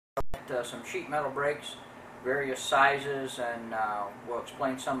some sheet metal brakes, various sizes, and we'll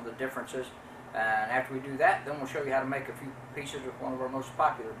explain some of the differences. And after we do that, then we'll show you how to make a few pieces with one of our most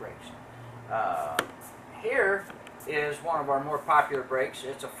popular brakes. Here is one of our more popular brakes.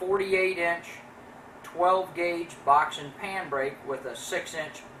 It's a 48-inch 12-gauge box and pan brake with a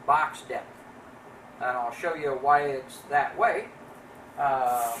 6-inch box depth. And I'll show you why it's that way.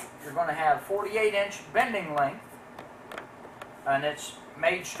 You're going to have 48-inch bending length, and it's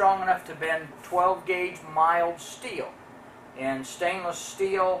made strong enough to bend 12-gauge mild steel. In stainless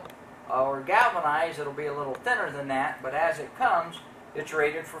steel or galvanized, it'll be a little thinner than that, but as it comes, it's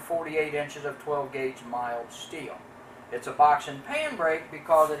rated for 48 inches of 12-gauge mild steel. It's a box and pan brake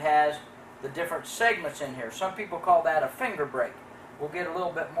because it has the different segments in here. Some people call that a finger brake. We'll get a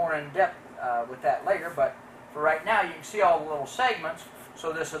little bit more in depth with that later, but for right now you can see all the little segments,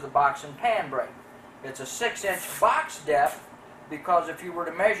 so this is the box and pan brake. It's a 6-inch box depth because if you were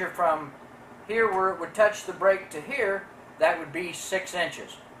to measure from here where it would touch the brake to here, that would be 6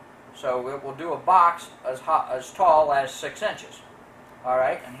 inches. So it will do a box as tall as 6 inches.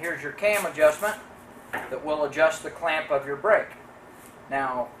 Alright, and here's your cam adjustment that will adjust the clamp of your brake.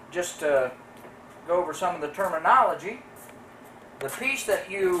 Now, just to go over some of the terminology, the piece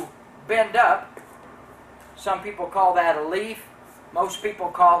that you bend up, some people call that a leaf, most people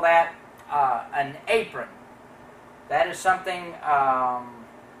call that an apron. That is something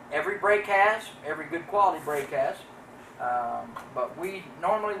every brake has, every good quality brake has, but we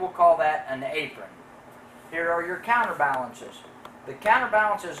normally will call that an apron. Here are your counterbalances. The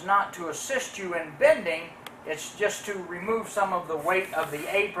counterbalance is not to assist you in bending, it's just to remove some of the weight of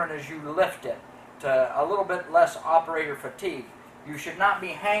the apron as you lift it, to a little bit less operator fatigue. You should not be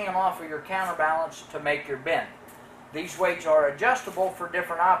hanging off of your counterbalance to make your bend. These weights are adjustable for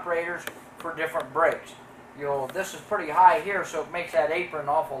different operators for different brakes. This is pretty high here, so it makes that apron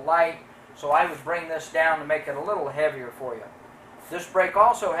awful light, so I would bring this down to make it a little heavier for you. This brake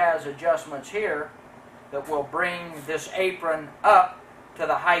also has adjustments here that will bring this apron up to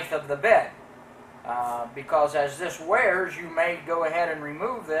the height of the bed. Because as this wears, you may go ahead and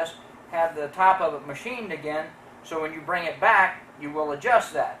remove this, have the top of it machined again, so when you bring it back, you will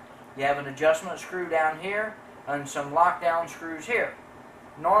adjust that. You have an adjustment screw down here and some lockdown screws here.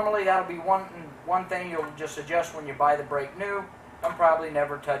 Normally that'll be one thing you'll just adjust when you buy the brake new and probably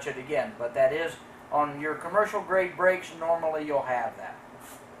never touch it again. But that is, on your commercial grade brakes, normally you'll have that.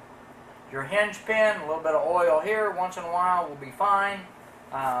 Your hinge pin, a little bit of oil here once in a while will be fine.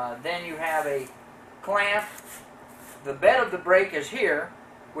 Then you have a clamp. The bed of the brake is here,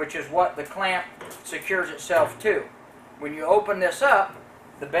 which is what the clamp secures itself to. When you open this up,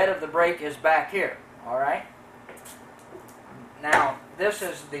 the bed of the brake is back here. Alright? Now, this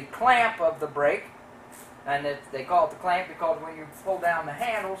is the clamp of the brake, and they call it the clamp because when you pull down the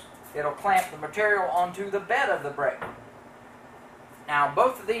handles, it'll clamp the material onto the bed of the brake. Now,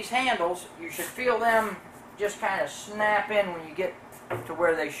 both of these handles, you should feel them just kind of snap in when you get to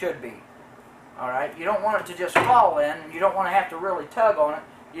where they should be. Alright? You don't want it to just fall in, and you don't want to have to really tug on it.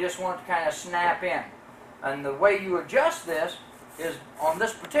 You just want it to kind of snap in. And the way you adjust this is, on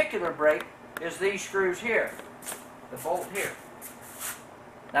this particular brake, is these screws here. The bolt here.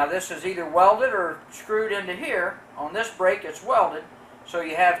 Now this is either welded or screwed into here. On this brake it's welded, so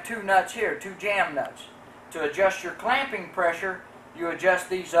you have two nuts here, two jam nuts. To adjust your clamping pressure, you adjust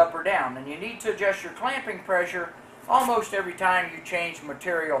these up or down. And you need to adjust your clamping pressure almost every time you change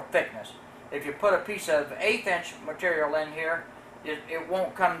material thickness. If you put a piece of 1/8 inch material in here, it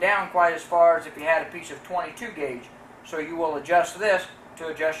won't come down quite as far as if you had a piece of 22 gauge. So you will adjust this to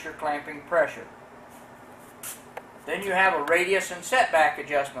adjust your clamping pressure. Then you have a radius and setback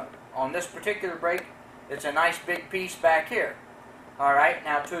adjustment. On this particular brake, it's a nice big piece back here. Alright,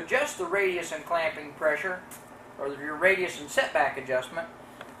 now to adjust the radius and clamping pressure, or your radius and setback adjustment,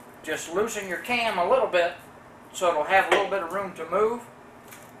 just loosen your cam a little bit so it'll have a little bit of room to move,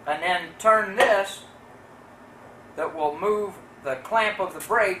 and then turn this that will move the clamp of the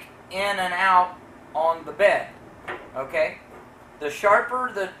brake in and out on the bed. Okay? The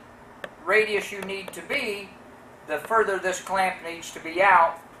sharper the radius you need to be, the further this clamp needs to be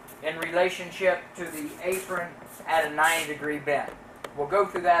out in relationship to the apron at a 90-degree bend. We'll go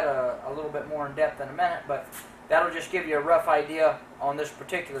through that a little bit more in depth in a minute, but that'll just give you a rough idea on this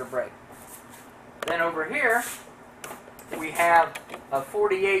particular brake. Then over here, we have a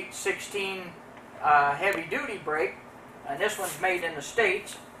 48/16 heavy-duty brake, and this one's made in the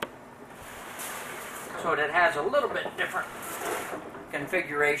States, so it has a little bit different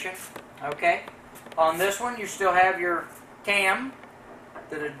configuration. Okay, on this one you still have your cam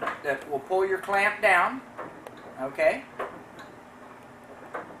that will pull your clamp down. Okay,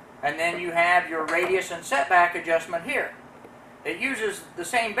 And then you have your radius and setback adjustment here. It uses the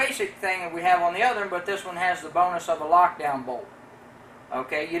same basic thing that we have on the other, but this one has the bonus of a lockdown bolt.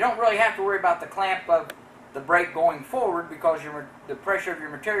 Okay, you don't really have to worry about the clamp of the brake going forward because the pressure of your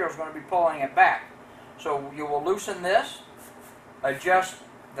material is going to be pulling it back. So you will loosen this, adjust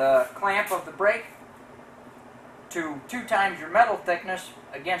the clamp of the brake to 2 times your metal thickness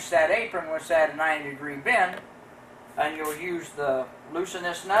against that apron, which is at a 90-degree bend, and you'll use the loosen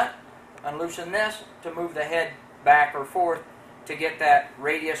this nut and loosen this to move the head back or forth to get that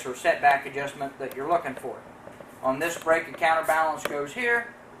radius or setback adjustment that you're looking for. On this brake, a counterbalance goes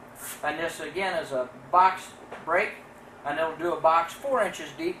here, and this again is a box brake, and it'll do a box 4 inches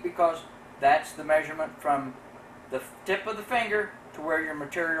deep because that's the measurement from the tip of the finger to where your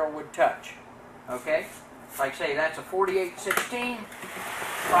material would touch. Okay? Like I say, that's a 48/16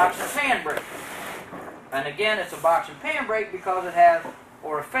 box and pan brake. And again, it's a box and pan brake because it has,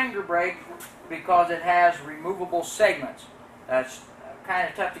 or a finger brake, because it has removable segments. That's kind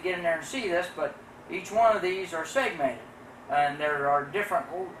of tough to get in there and see this, but each one of these are segmented. And there are different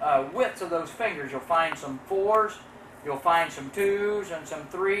widths of those fingers. You'll find some 4s, you'll find some 2s and some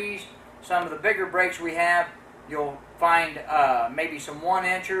 3s. Some of the bigger brakes we have, you'll find maybe some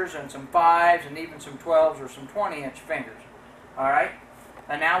 1-inchers and some 5s and even some 12s or some 20-inch fingers. Alright?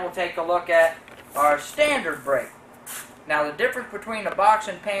 And now we'll take a look at our standard brake. Now the difference between a box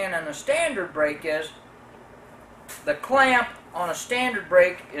and pan and a standard brake is the clamp on a standard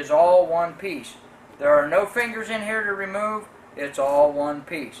brake is all one piece. There are no fingers in here to remove. It's all one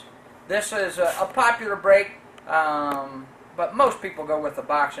piece. This is a popular brake, but most people go with the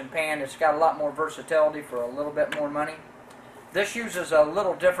box and pan. It's got a lot more versatility for a little bit more money. This uses a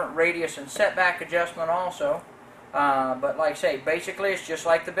little different radius and setback adjustment also. But like I say, basically it's just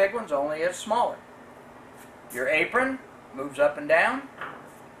like the big ones, only it's smaller. Your apron moves up and down.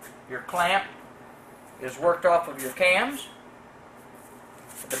 Your clamp is worked off of your cams.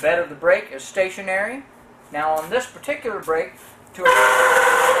 The bed of the brake is stationary. Now on this particular brake, to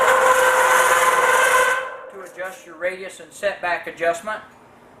adjust your radius and setback adjustment,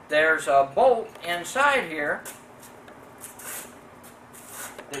 there's a bolt inside here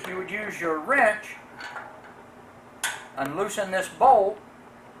that you would use your wrench and loosen this bolt.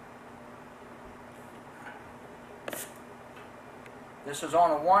 This is on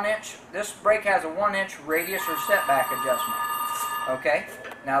a 1-inch. This brake has a 1-inch radius or setback adjustment. Okay?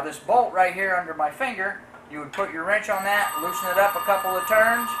 Now this bolt right here under my finger, you would put your wrench on that, loosen it up a couple of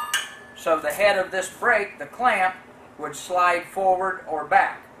turns, so the head of this brake, the clamp, would slide forward or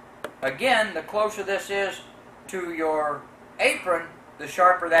back. Again, the closer this is to your apron, the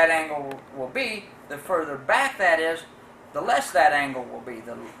sharper that angle will be. The further back that is, the less that angle will be,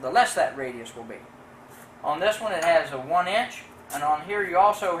 the less that radius will be. On this one it has a 1-inch, and on here you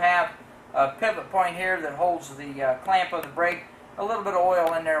also have a pivot point here that holds the clamp of the brake. A little bit of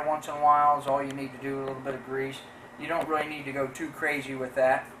oil in there once in a while is all you need to do, a little bit of grease. You don't really need to go too crazy with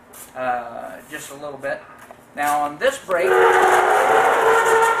that, just a little bit. Now on this brake,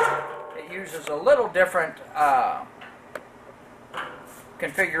 it uses a little different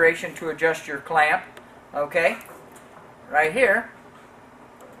configuration to adjust your clamp. Okay, right here,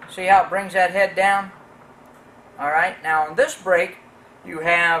 see how it brings that head down? Alright, now on this brake, you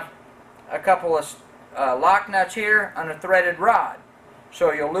have a couple of lock nuts here and a threaded rod.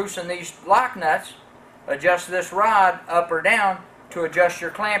 So you'll loosen these lock nuts, adjust this rod up or down to adjust your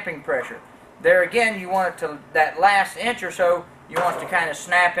clamping pressure. There again, you want it to, that last inch or so, you want it to kind of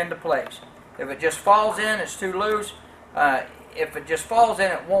snap into place. If it just falls in, it's too loose. If it just falls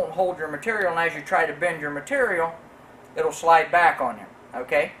in, it won't hold your material, and as you try to bend your material, it'll slide back on you.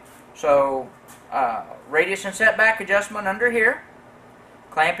 Okay? So, radius and setback adjustment under here.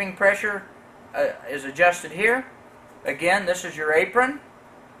 Clamping pressure is adjusted here. Again, this is your apron.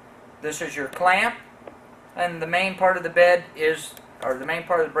 This is your clamp. And the main part of the bed is, or the main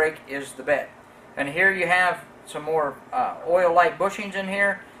part of the brake is the bed. And here you have some more oil-like bushings in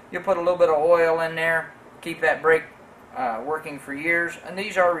here. You put a little bit of oil in there, keep that brake working for years. And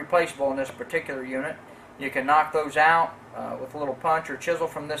these are replaceable in this particular unit. You can knock those out with a little punch or chisel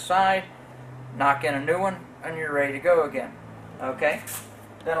from this side, knock in a new one, and you're ready to go again. Okay?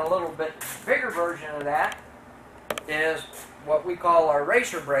 Then a little bit bigger version of that is what we call our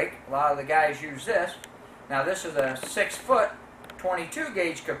racer brake. A lot of the guys use this. Now this is a 6-foot 22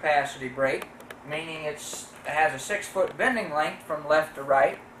 gauge capacity brake, meaning it has a 6-foot bending length from left to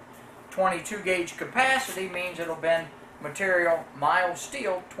right. 22 gauge capacity means it'll bend material mild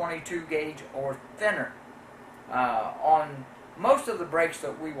steel 22 gauge or thinner. On most of the brakes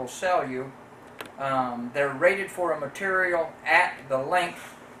that we will sell you, they're rated for a material at the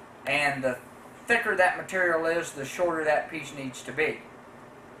length And the thicker that material is, the shorter that piece needs to be.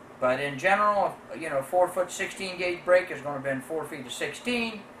 But in general, 4-foot 16 gauge brake is going to bend 4 feet to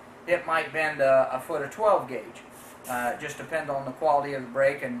 16. It might bend a foot of 12 gauge. Just depends on the quality of the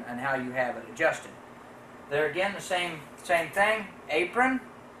brake and how you have it adjusted. There again, the same thing. Apron.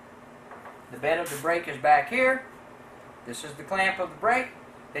 The bed of the brake is back here. This is the clamp of the brake.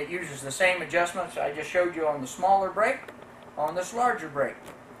 It uses the same adjustments I just showed you on the smaller brake, on this larger brake,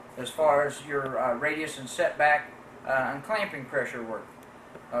 as far as your radius and setback and clamping pressure work.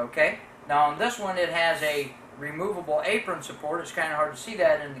 Okay. Now on this one, it has a removable apron support. It's kind of hard to see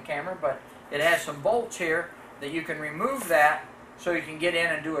that in the camera, but it has some bolts here that you can remove that so you can get in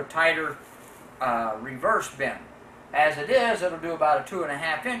and do a tighter reverse bend. As it is, it'll do about a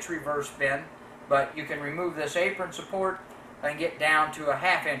 2.5 inch reverse bend, but you can remove this apron support and get down to a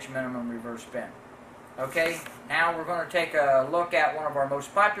 1/2 inch minimum reverse bend. Okay, now we're going to take a look at one of our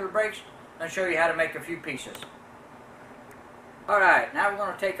most popular brakes and show you how to make a few pieces. Alright, now we're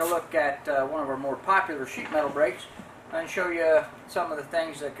going to take a look at one of our more popular sheet metal brakes and show you some of the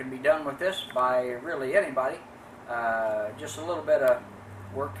things that can be done with this by really anybody. Just a little bit of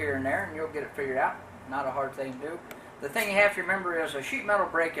work here and there and you'll get it figured out. Not a hard thing to do. The thing you have to remember is a sheet metal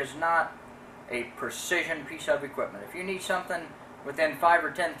brake is not a precision piece of equipment. If you need something within 5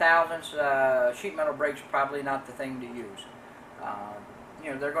 or 10 thousandths, sheet metal brake's probably not the thing to use.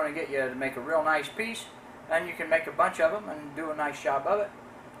 They're going to get you to make a real nice piece, and you can make a bunch of them and do a nice job of it.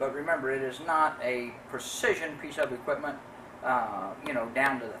 But remember, it is not a precision piece of equipment,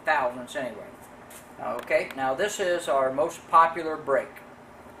 down to the thousandths anyway. Okay, now this is our most popular brake.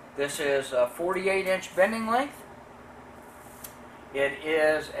 This is a 48 inch bending length. It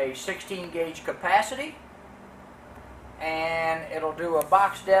is a 16 gauge capacity, and it'll do a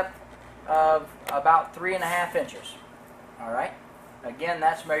box depth of about 3.5 inches. Alright, again,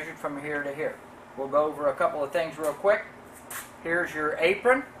 that's measured from here to here. We'll go over a couple of things real quick. Here's your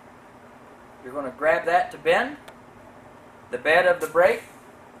apron. You're going to grab that to bend. The bed of the brake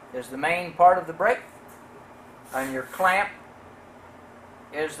is the main part of the brake, and your clamp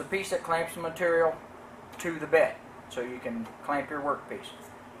is the piece that clamps the material to the bed, so you can clamp your workpiece.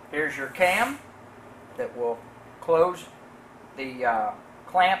 Here's your cam that will close the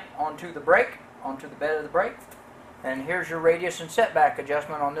clamp onto the brake, onto the bed of the brake. And here's your radius and setback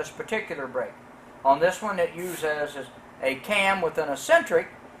adjustment on this particular brake. On this one, it uses a cam with an eccentric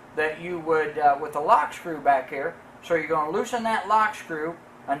that you would, with a lock screw back here. So you're going to loosen that lock screw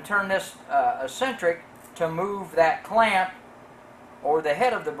and turn this eccentric to move that clamp or the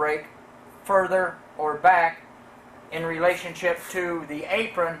head of the brake further or back in relationship to the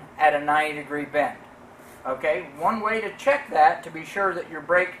apron at a 90-degree bend. Okay, one way to check that to be sure that your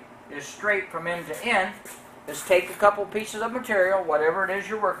brake is straight from end to end is take a couple pieces of material, whatever it is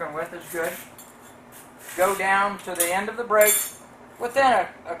you're working with is good, go down to the end of the brake within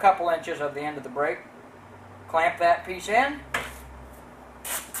a couple inches of the end of the brake, clamp that piece in,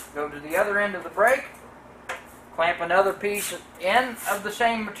 go to the other end of the brake, clamp another piece in of the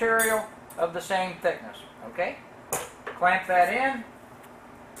same material of the same thickness. Okay? Clamp that in.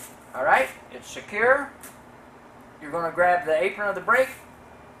 Alright, it's secure. You're going to grab the apron of the brake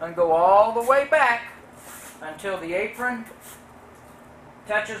and go all the way back until the apron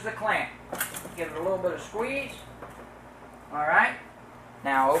touches the clamp. Give it a little bit of squeeze. Alright,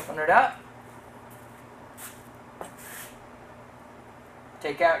 now open it up.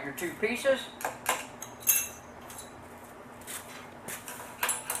 Take out your two pieces.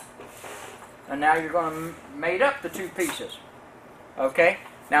 And now you're going to mate up the two pieces. Okay?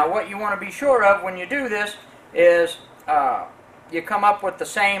 Now what you want to be sure of when you do this is you come up with the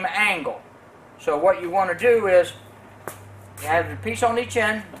same angle. So what you want to do is you have the piece on each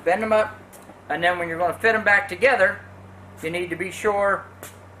end, bend them up, and then when you're going to fit them back together, you need to be sure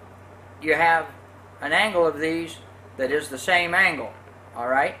you have an angle of these that is the same angle.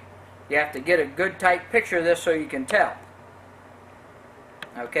 Alright? You have to get a good tight picture of this so you can tell.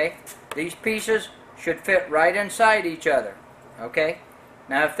 Okay? These pieces should fit right inside each other. Okay?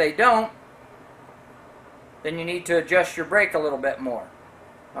 Now if they don't, then you need to adjust your brake a little bit more.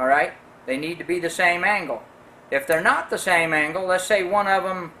 Alright? They need to be the same angle. If they're not the same angle, let's say one of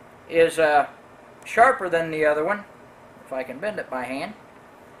them is sharper than the other one, if I can bend it by hand,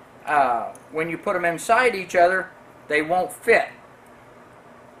 when you put them inside each other, they won't fit.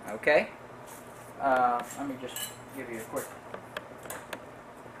 Okay? Let me just give you a quick...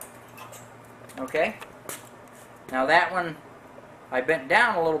 Okay? Now that one, I bent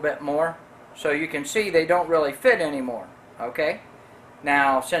down a little bit more, so you can see they don't really fit anymore. Okay?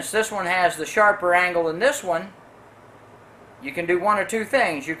 Now, since this one has the sharper angle than this one, you can do one or two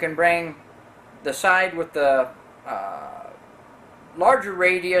things. You can bring the side with the larger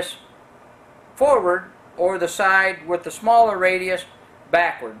radius forward, or the side with the smaller radius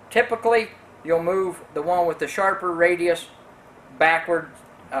backward. Typically, you'll move the one with the sharper radius backward,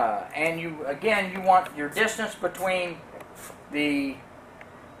 and you want your distance between the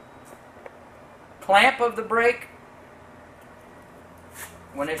clamp of the brake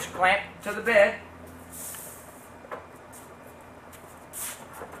when it's clamped to the bed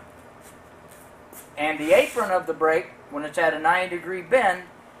and the apron of the brake when it's at a 90-degree bend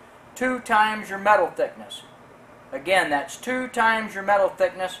 2 times your metal thickness. Again, that's 2 times your metal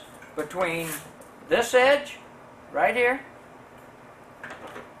thickness between this edge right here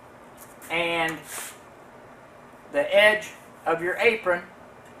and the edge of your apron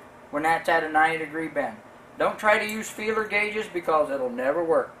when that's at a 90-degree bend. Don't try to use feeler gauges because it'll never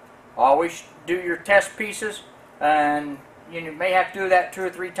work. Always do your test pieces, and you may have to do that 2 or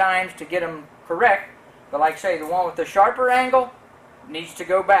 3 times to get them correct. But like I say, the one with the sharper angle needs to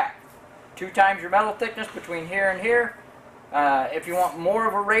go back. 2 times your metal thickness between here and here. If you want more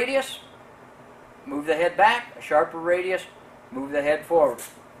of a radius, move the head back. A sharper radius, move the head forward.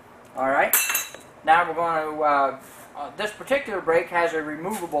 Alright, now we're going to, this particular brake has a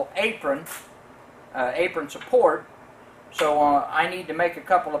removable apron, apron support, so I need to make a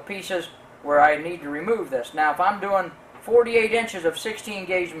couple of pieces where I need to remove this. Now if I'm doing 48 inches of 16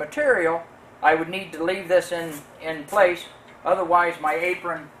 gauge material, I would need to leave this in place, otherwise my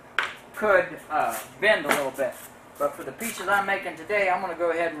apron could bend a little bit. But for the pieces I'm making today, I'm going to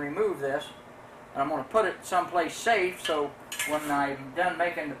go ahead and remove this, and I'm going to put it someplace safe, so when I'm done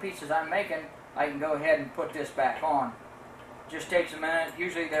making the pieces I'm making, I can go ahead and put this back on. Just takes a minute.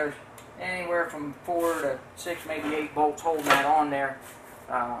 Usually there's anywhere from 4 to 6, maybe 8 bolts holding that on there,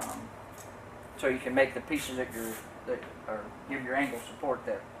 so you can make the pieces that give your angle support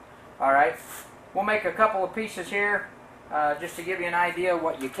there. Alright, we'll make a couple of pieces here just to give you an idea of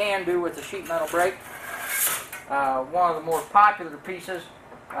what you can do with the sheet metal brake. One of the more popular pieces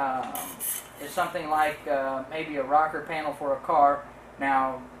is something like maybe a rocker panel for a car.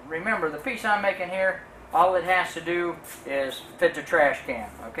 Now remember, the piece I'm making here, all it has to do is fit the trash can.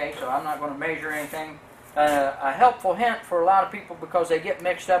 Okay, so I'm not going to measure anything. A helpful hint for a lot of people, because they get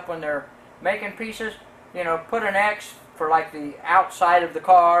mixed up when they're making pieces, you know, put an X for like the outside of the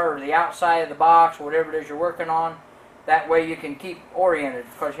car or the outside of the box, or whatever it is you're working on. That way you can keep oriented,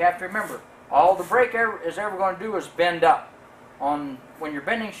 because you have to remember, all the brake is ever going to do is bend up. When you're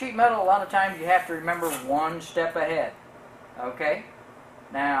bending sheet metal, a lot of times you have to remember one step ahead. Okay?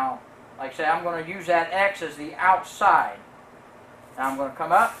 Now, like I said, I'm going to use that X as the outside. Now I'm going to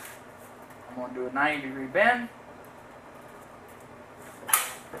come up. I'm going to do a 90-degree bend.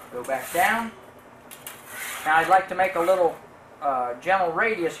 Go back down. Now I'd like to make a little gentle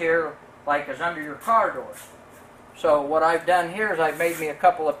radius here, like is under your car door. So what I've done here is I've made me a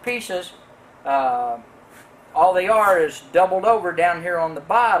couple of pieces. All they are is doubled over down here on the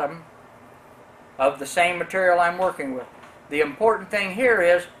bottom of the same material I'm working with. The important thing here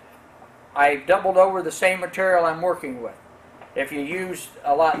is I've doubled over the same material I'm working with. If you use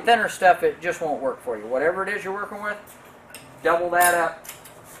a lot thinner stuff, it just won't work for you. Whatever it is you're working with, double that up.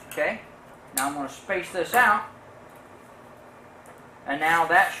 Okay? Now I'm going to space this out, and now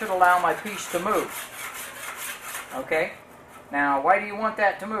that should allow my piece to move. Okay? Now, why do you want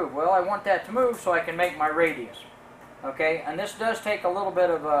that to move? Well, I want that to move so I can make my radius. Okay? And this does take a little bit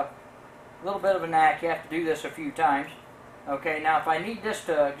of a knack. You have to do this a few times. Okay? Now, if I need this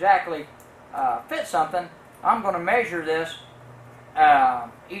to exactly fit something, I'm going to measure this.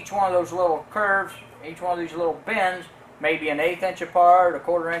 Each one of those little curves, each one of these little bends, maybe an 1/8 inch apart, a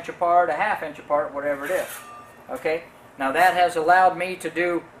 1/4 inch apart, a 1/2 inch apart, whatever it is. Okay? Now that has allowed me to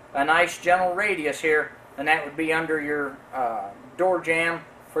do a nice gentle radius here, and that would be under your door jamb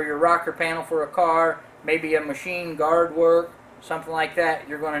for your rocker panel for a car, maybe a machine guard work, something like that.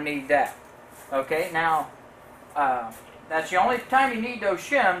 You're going to need that. Okay? Now, that's the only time you need those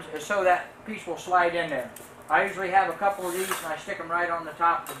shims, is so that piece will slide in there. I usually have a couple of these, and I stick them right on the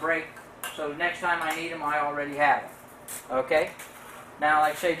top of the brake, so next time I need them, I already have them. Okay? Now,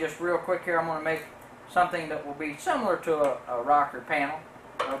 like I say, just real quick here, I'm going to make something that will be similar to a rocker panel.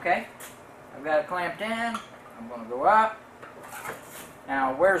 Okay? I've got it clamped in. I'm going to go up.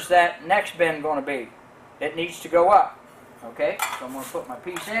 Now, where's that next bend going to be? It needs to go up. Okay? So I'm going to put my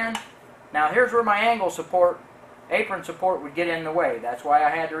piece in. Now, here's where my angle support, apron support, would get in the way. That's why I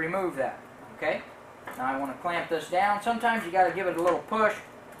had to remove that. Okay? Now I want to clamp this down. Sometimes you got to give it a little push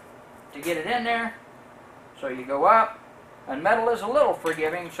to get it in there. So you go up. And metal is a little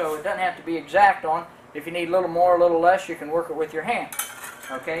forgiving, so it doesn't have to be exact on. If you need a little more, a little less, you can work it with your hand.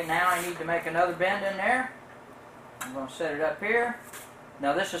 Okay, now I need to make another bend in there. I'm going to set it up here.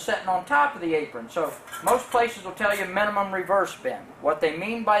 Now this is sitting on top of the apron, so most places will tell you minimum reverse bend. What they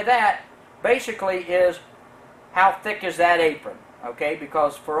mean by that basically is how thick is that apron, okay?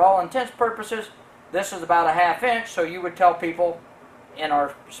 Because for all intents purposes, this is about a 1/2 inch, so you would tell people in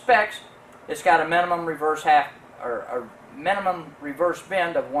our specs it's got a minimum reverse minimum reverse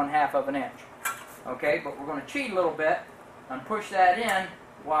bend of 1/2 of an inch. Okay, but we're going to cheat a little bit and push that in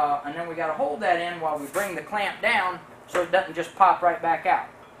and then we got to hold that in while we bring the clamp down so it doesn't just pop right back out.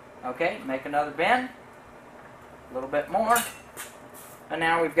 Okay, make another bend, a little bit more, and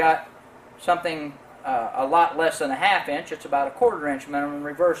now we've got something a lot less than a 1/2 inch. It's about a 1/4 inch minimum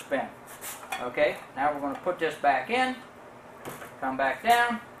reverse bend. Okay, now we're going to put this back in, come back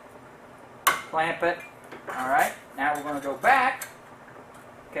down, clamp it. Alright, now we're going to go back,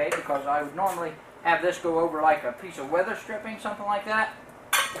 okay, because I would normally have this go over like a piece of weather stripping, something like that.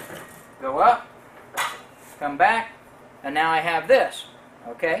 Go up, come back, and now I have this,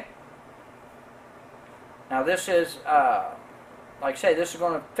 okay. Now this is, like I say, this is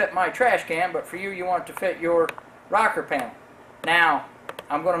going to fit my trash can, but for you, you want it to fit your rocker panel. Now,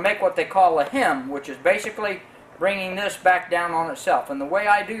 I'm going to make what they call a hem, which is basically bringing this back down on itself. And the way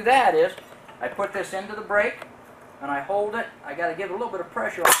I do that is, I put this into the brake, and I hold it. I got to give a little bit of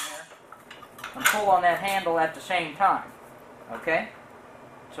pressure on there, and pull on that handle at the same time. Okay?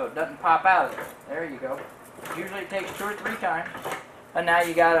 So it doesn't pop out of there. There you go. Usually it takes 2 or 3 times. And now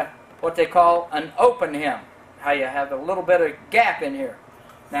you got what they call an open hem. How you have a little bit of gap in here.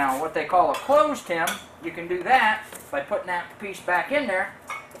 Now what they call a closed hem, you can do that by putting that piece back in there,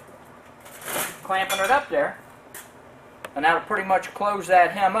 clamping it up there, and that'll pretty much close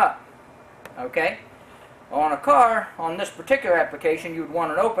that hem up. Okay? On a car, on this particular application, you would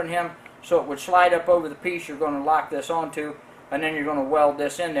want an open hem so it would slide up over the piece you're going to lock this onto, and then you're going to weld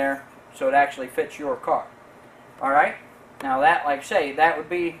this in there so it actually fits your car. Alright? Now that, like I say, that would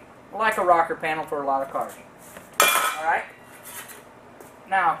be like a rocker panel for a lot of cars. Alright?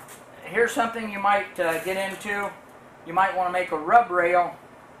 Now, here's something you might get into. You might want to make a rub rail,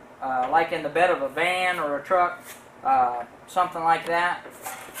 like in the bed of a van or a truck, something like that.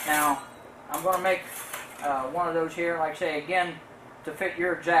 Now, I'm going to make one of those here. Like I say, again, to fit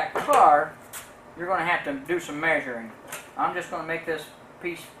your exact car, you're going to have to do some measuring. I'm just going to make this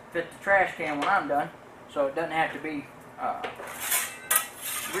piece fit the trash can when I'm done, so it doesn't have to be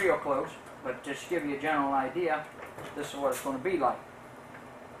real close, but just give you a general idea. This is what it's going to be like.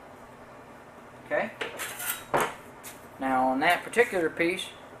 Okay? Now on that particular piece,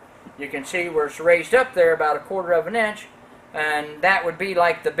 you can see where it's raised up there about a 1/4 of an inch, and that would be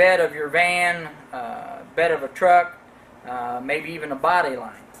like the bed of your van, bed of a truck, maybe even a body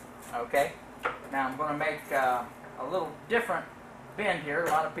line. Okay? Now I'm going to make a little different bend here. A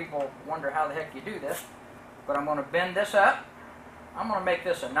lot of people wonder how the heck you do this, but I'm going to bend this up. I'm going to make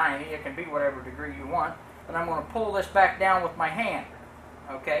this a 90. It can be whatever degree you want, and I'm going to pull this back down with my hand.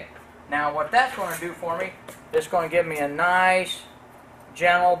 Okay? Now what that's going to do for me, it's going to give me a nice,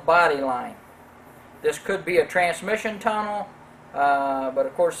 gentle body line. This could be a transmission tunnel, but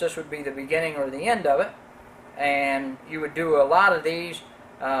of course this would be the beginning or the end of it. And you would do a lot of these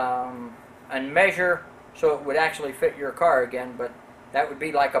and measure so it would actually fit your car again, but that would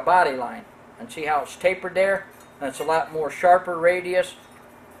be like a body line. And see how it's tapered there? And it's a lot more sharper radius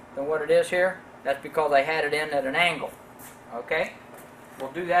than what it is here. That's because I had it in at an angle. Okay?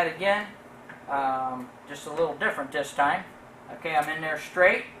 We'll do that again, just a little different this time. Okay, I'm in there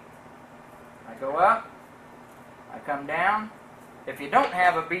straight. I go up. I come down. If you don't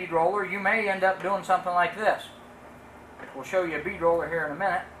have a bead roller, you may end up doing something like this. We'll show you a bead roller here in a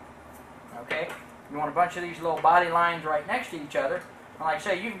minute. Okay? You want a bunch of these little body lines right next to each other. And like I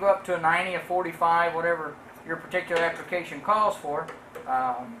say, you can go up to a 90, a 45, whatever your particular application calls for.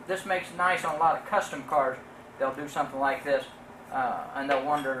 This makes it nice on a lot of custom cars. They'll do something like this. And they'll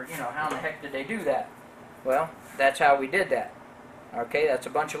wonder, you know, how in the heck did they do that? Well, that's how we did that. Okay, that's a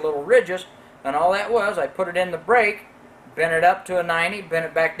bunch of little ridges, and all that was, I put it in the brake, bent it up to a 90, bent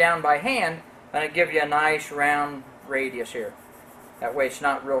it back down by hand, and it gives you a nice round radius here. That way it's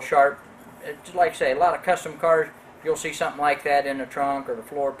not real sharp. It's like I say, a lot of custom cars, you'll see something like that in the trunk or the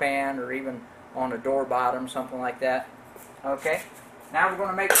floor pan or even on the door bottom, something like that. Okay, now we're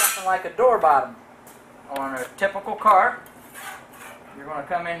going to make something like a door bottom on a typical car. You're going to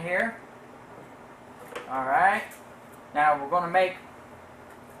come in here. Alright. Now we're going to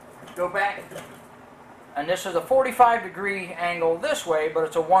go back, and this is a 45-degree angle this way, but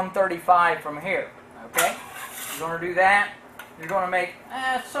it's a 135 from here. Okay? You're going to do that. you're going to make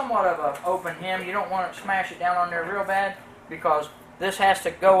somewhat of an open hem. You don't want to smash it down on there real bad because this has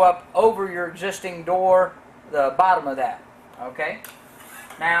to go up over your existing door, the bottom of that. Okay?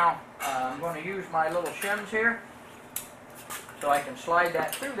 Now, I'm going to use my little shims here so I can slide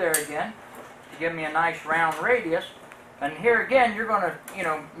that through there again to give me a nice round radius. And here again, you're going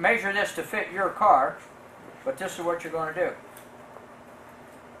to, measure this to fit your car, but this is what you're going to do.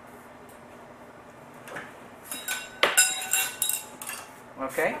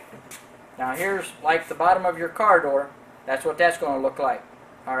 Okay? Now here's like the bottom of your car door. That's what that's going to look like.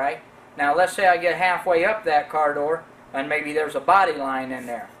 Alright? Now let's say I get halfway up that car door and maybe there's a body line in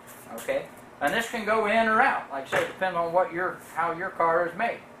there. Okay? And this can go in or out. Like I said, depending on what how your car is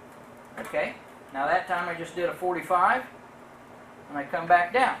made. Okay? Now that time I just did a 45 and I come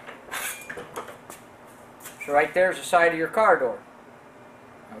back down. So right there's the side of your car door.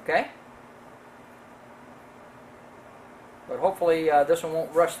 Okay? But hopefully this one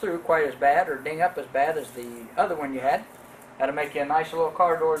won't rust through quite as bad or ding up as bad as the other one you had. That'll make you a nice little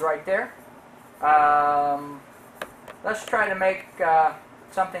car doors right there. Let's try to make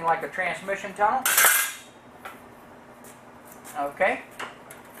something like a transmission tunnel. Okay.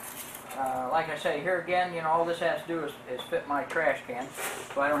 Like I say, here again, all this has to do is fit my trash can,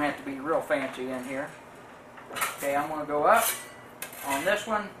 so I don't have to be real fancy in here. Okay, I'm going to go up on this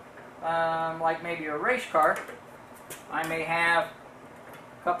one, like maybe a race car. I may have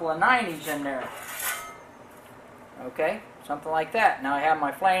a couple of 90s in there. Okay, something like that. Now I have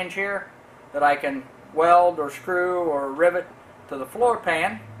my flange here that I can weld or screw or rivet to the floor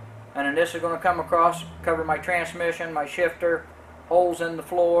pan, and then this is going to come across, cover my transmission, my shifter, holes in the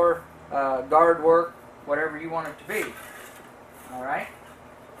floor, guard work, whatever you want it to be. Alright,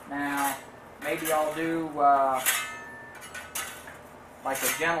 now maybe I'll do like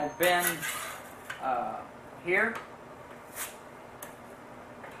a gentle bend here.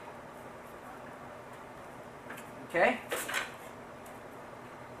 Okay.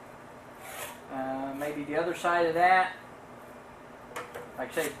 Maybe the other side of that,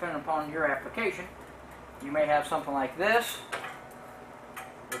 like I say, depending upon your application, you may have something like this.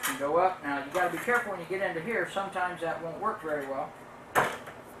 It can go up. Now you got to be careful when you get into here. Sometimes that won't work very well,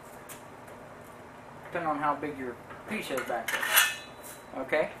 depending on how big your piece is back there.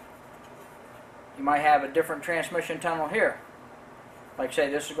 Okay. You might have a different transmission tunnel here. Like I say,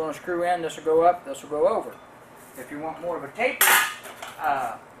 this is going to screw in, this will go up, this will go over. If you want more of a tapered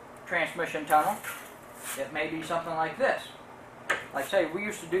transmission tunnel, it may be something like this. Like I say, we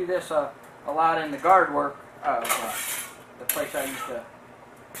used to do this a lot in the guard work of the place I used to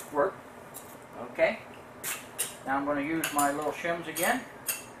work. Okay. Now I'm going to use my little shims again.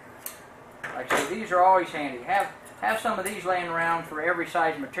 Like I say, these are always handy. Have some of these laying around for every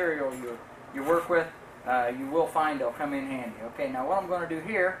size material you work with. You will find they'll come in handy. Okay, now what I'm going to do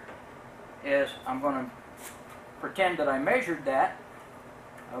here is I'm going to pretend that I measured that.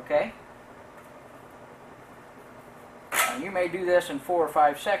 Okay. And you may do this in 4 or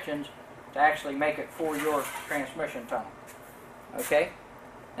 5 sections to actually make it for your transmission tunnel. Okay.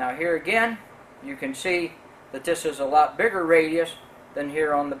 Now here again, you can see that this is a lot bigger radius than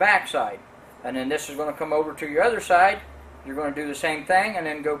here on the back side. And then this is going to come over to your other side. You're going to do the same thing and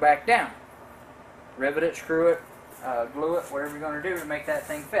then go back down. Rivet it, screw it, glue it, whatever you're going to do to make that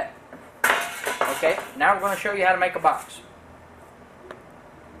thing fit. Okay, now we're going to show you how to make a box.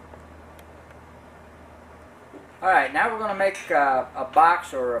 Alright, now we're going to make a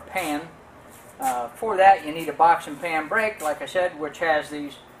box or a pan. For that you need a box and pan brake, like I said, which has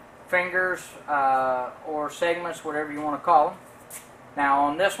these fingers or segments, whatever you want to call them. Now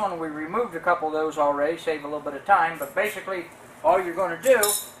on this one we removed a couple of those already, save a little bit of time, but basically all you're going to do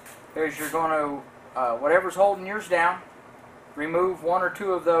is you're going to, whatever's holding yours down, remove 1 or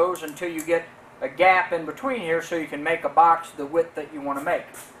 2 of those until you get a gap in between here so you can make a box the width that you want to make.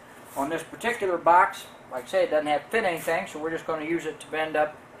 On this particular box, like I say, it doesn't have to fit anything, so we're just going to use it to bend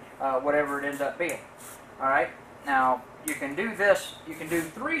up whatever it ends up being. Alright, now you can do this, you can do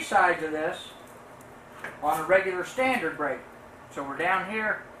 3 sides of this on a regular standard brake. So we're down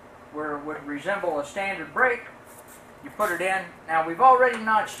here where it would resemble a standard brake. You put it in. Now we've already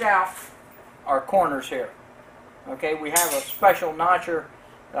notched out our corners here. Okay, we have a special notcher,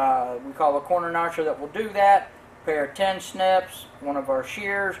 we call a corner notcher, that will do that. A pair of 10 snips, one of our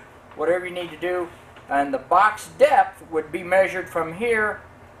shears, whatever you need to do. And the box depth would be measured from here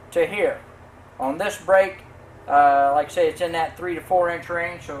to here. On this brake, like I say, it's in that 3 to 4 inch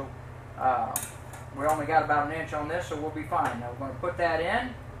range, so we only got about 1 inch on this, so we'll be fine. Now we're going to put that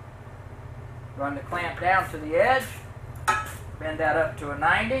in, run the clamp down to the edge, bend that up to a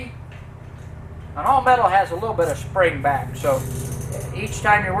 90, And all metal has a little bit of spring back, so each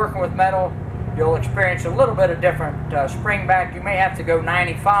time you're working with metal, you'll experience a little bit of different spring back. You may have to go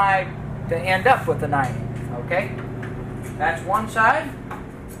 95 to end up with the 90. Okay? That's one side.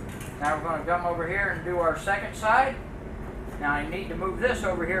 Now we're going to come over here and do our second side. Now I need to move this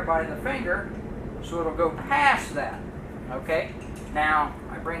over here by the finger so it'll go past that. Okay? Now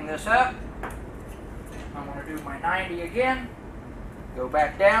I bring this up. I'm going to do my 90 again. Go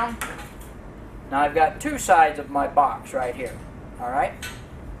back down. Now I've got two sides of my box right here. Alright?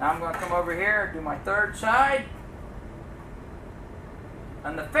 Now I'm going to come over here, do my third side.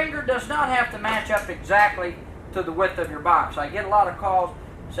 And the finger does not have to match up exactly to the width of your box. I get a lot of calls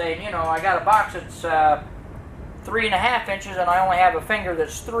saying, you know, I got a box that's 3.5 inches and I only have a finger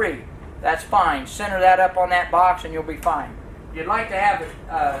that's 3. That's fine. Center that up on that box and you'll be fine. You'd like to have it,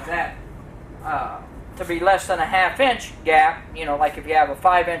 to be less than a 1/2 inch gap. You know, like if you have a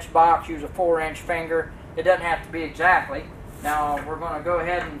 5-inch box, use a 4-inch finger. It doesn't have to be exactly. Now we're going to go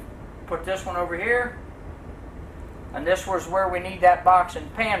ahead and put this one over here. And this was where we need that box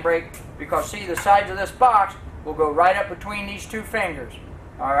and pan brake, because see, the sides of this box will go right up between these two fingers.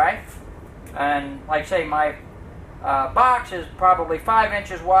 Alright? And like I say, my box is probably 5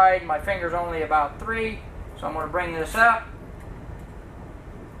 inches wide. My finger's only about 3. So I'm going to bring this up.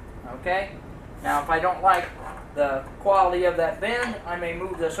 Okay? Now if I don't like the quality of that bend, I may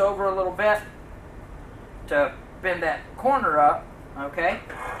move this over a little bit to bend that corner up. Okay?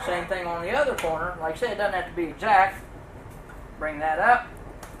 Same thing on the other corner. Like I said, it doesn't have to be exact. Bring that up.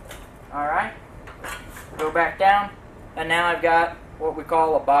 Alright? Go back down. And now I've got what we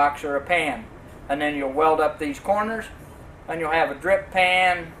call a box or a pan. And then you'll weld up these corners. And you'll have a drip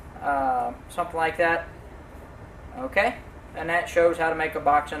pan, something like that. Okay? And that shows how to make a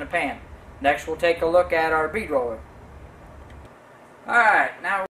box and a pan. Next we'll take a look at our bead roller. Alright, now